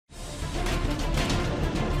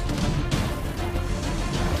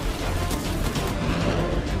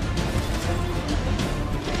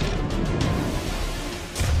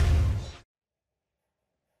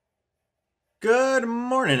Good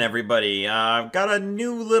morning, everybody. I've got a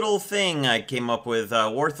new little thing I came up with,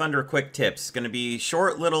 War Thunder Quick Tips. Going to be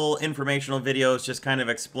short little informational videos just kind of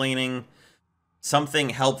explaining something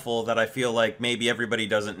helpful that I feel like maybe everybody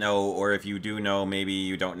doesn't know, or if you do know, maybe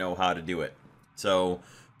you don't know how to do it. So,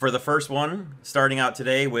 for the first one, starting out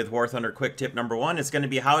today with War Thunder Quick Tip number 1, it's going to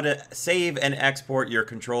be how to save and export your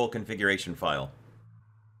control configuration file.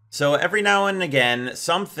 So every now and again,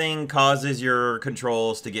 something causes your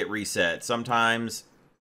controls to get reset. Sometimes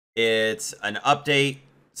it's an update,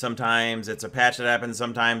 sometimes it's a patch that happens,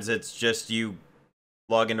 sometimes it's just you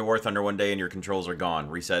log into War Thunder one day and your controls are gone,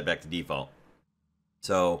 reset back to default.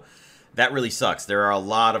 So that really sucks. There are a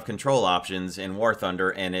lot of control options in War Thunder,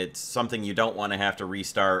 and it's something you don't want to have to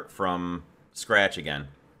restart from scratch again.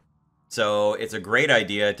 So it's a great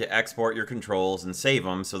idea to export your controls and save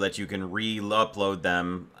them so that you can re-upload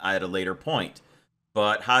them at a later point.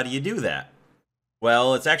 But how do you do that?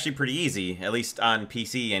 Well, it's actually pretty easy, at least on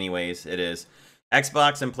PC anyways, it is.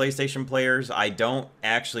 Xbox and PlayStation players, I don't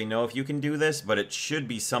actually know if you can do this, but it should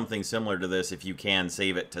be something similar to this if you can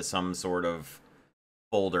save it to some sort of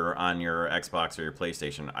folder on your Xbox or your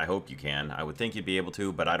PlayStation. I hope you can. I would think you'd be able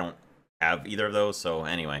to, but I don't have either of those, so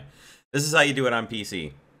anyway. This is how you do it on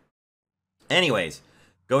PC. Anyways,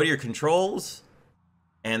 go to your controls,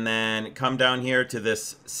 and then come down here to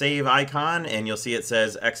this save icon, and you'll see it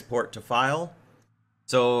says export to file.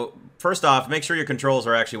 So first off, make sure your controls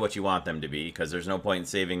are actually what you want them to be, because there's no point in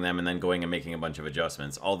saving them and then going and making a bunch of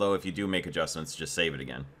adjustments. Although if you do make adjustments, just save it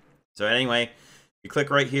again. So anyway, you click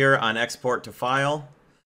right here on export to file.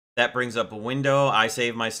 That brings up a window. I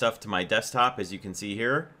save my stuff to my desktop, as you can see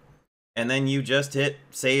here. And then you just hit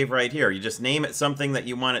save right here. You just name it something that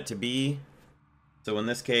you want it to be. So in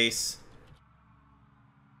this case,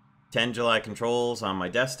 10 July controls on my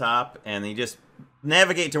desktop, and you just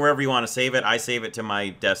navigate to wherever you want to save it. I save it to my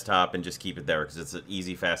desktop and just keep it there because it's an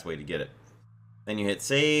easy, fast way to get it. Then you hit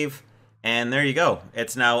save, and there you go.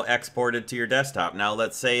 It's now exported to your desktop. Now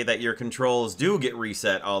let's say that your controls do get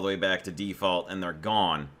reset all the way back to default and they're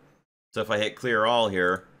gone. So if I hit clear all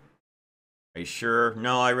here, are you sure?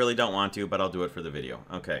 No, I really don't want to, but I'll do it for the video.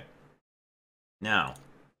 Okay. Now,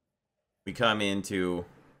 we come into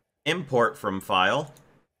import from file,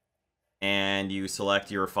 and you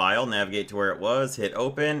select your file, navigate to where it was, hit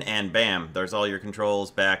open, and bam, there's all your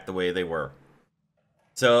controls back the way they were.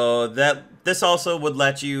 So this also would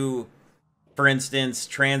let you, for instance,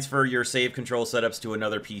 transfer your save control setups to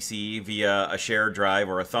another PC via a shared drive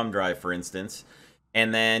or a thumb drive, for instance,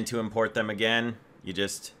 and then to import them again, you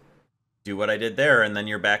just do what I did there, and then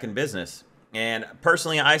you're back in business. And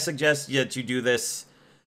personally, I suggest that you do this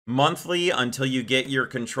monthly until you get your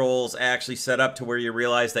controls actually set up to where you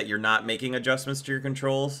realize that you're not making adjustments to your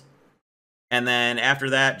controls. And then after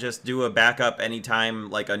that, just do a backup anytime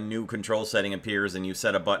like a new control setting appears and you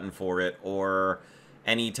set a button for it, or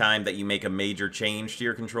anytime that you make a major change to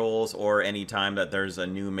your controls, or anytime that there's a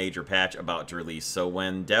new major patch about to release. So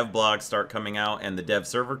when dev blogs start coming out and the dev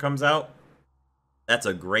server comes out, that's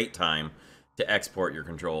a great time to export your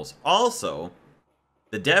controls. Also,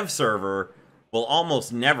 the dev server will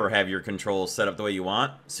almost never have your controls set up the way you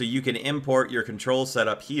want, so you can import your control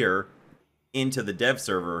setup here into the dev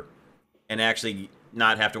server and actually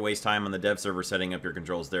not have to waste time on the dev server setting up your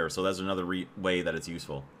controls there. So that's another way that it's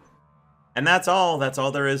useful. And that's all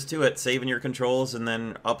there is to it. Saving your controls and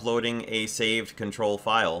then uploading a saved control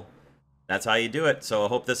file. That's how you do it. So I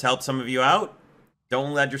hope this helps some of you out.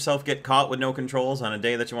 Don't let yourself get caught with no controls on a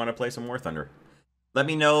day that you want to play some War Thunder. Let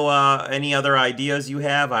me know any other ideas you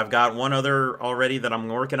have. I've got one other already that I'm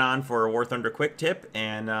working on for a War Thunder Quick Tip,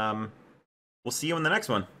 and we'll see you in the next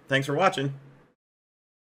one. Thanks for watching.